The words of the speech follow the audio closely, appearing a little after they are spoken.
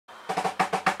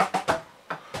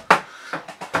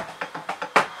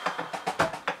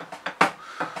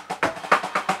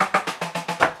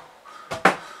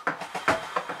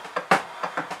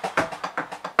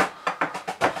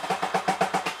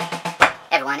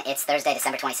everyone. It's Thursday,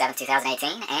 December 27th,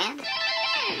 2018, and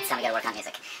it's time to go to work on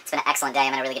music. It's been an excellent day.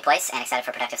 I'm in a really good place and excited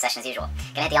for a productive session as usual.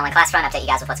 Gonna hit the online class front, update you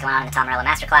guys with what's going on in the Tom Morello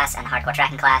Masterclass and the Hardcore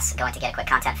Tracking class. Going to get a quick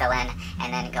content fill in,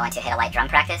 and then going to hit a light drum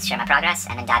practice, share my progress,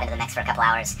 and then dive into the mix for a couple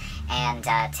hours and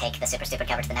take the Super Stupid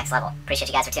cover to the next level. Appreciate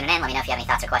you guys for tuning in. Let me know if you have any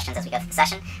thoughts or questions as we go through the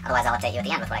session. Otherwise, I'll update you at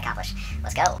the end with what I accomplished.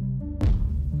 Let's go.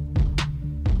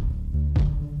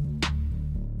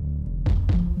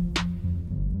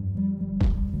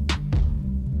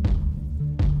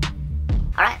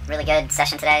 Alright, really good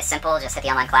session today. Simple, just hit the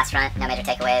online class front, no major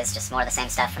takeaways, just more of the same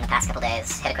stuff from the past couple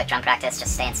days. Hit a quick drum practice,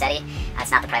 just staying steady. That's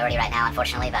not the priority right now,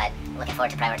 unfortunately, but looking forward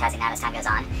to prioritizing that as time goes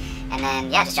on. And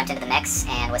then, yeah, just jumped into the mix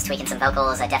and was tweaking some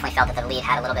vocals. I definitely felt that the lead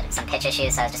had a little bit of some pitch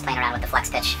issues, so I was just playing around with the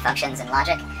flex pitch functions in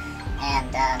Logic.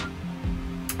 And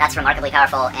that's remarkably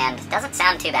powerful and doesn't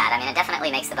sound too bad. I mean, it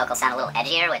definitely makes the vocal sound a little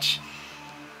edgier, which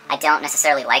I don't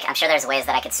necessarily like. I'm sure there's ways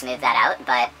that I could smooth that out,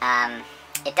 but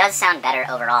it does sound better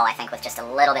overall, I think, with just a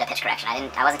little bit of pitch correction.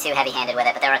 I wasn't too heavy-handed with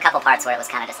it, but there were a couple parts where it was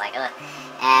kind of just like, ugh.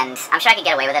 And I'm sure I could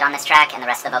get away with it on this track, and the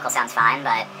rest of the vocal sounds fine,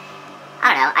 but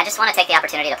I don't know. I just want to take the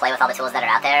opportunity to play with all the tools that are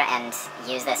out there and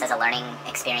use this as a learning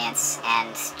experience and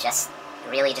just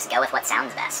really just go with what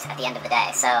sounds best at the end of the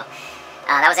day. So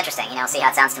that was interesting. You know, see how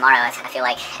it sounds tomorrow. I feel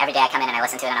like every day I come in and I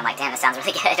listen to it and I'm like, damn, this sounds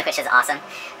really good, which is awesome.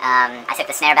 I took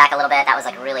the snare back a little bit. That was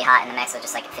like really hot in the mix, with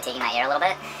just like fatiguing my ear a little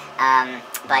bit.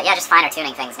 But yeah, just finer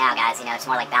tuning things now, guys. You know, it's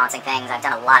more like balancing things. I've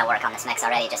done a lot of work on this mix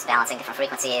already, just balancing different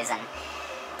frequencies and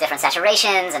different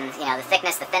saturations and, you know, the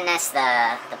thickness, the thinness,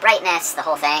 the brightness, the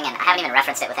whole thing. And I haven't even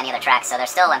referenced it with any other tracks, so there's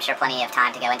still, I'm sure, plenty of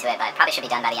time to go into it, but probably should be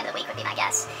done by the end of the week would be my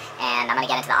guess. And I'm going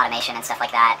to get into the automation and stuff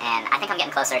like that, and I think I'm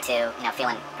getting closer to, you know,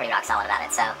 feeling pretty rock solid about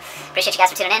it. So appreciate you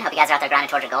guys for tuning in. Hope you guys are out there grinding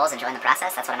towards your goals, enjoying the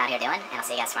process. That's what I'm out here doing, and I'll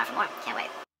see you guys tomorrow for more. Can't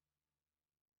wait.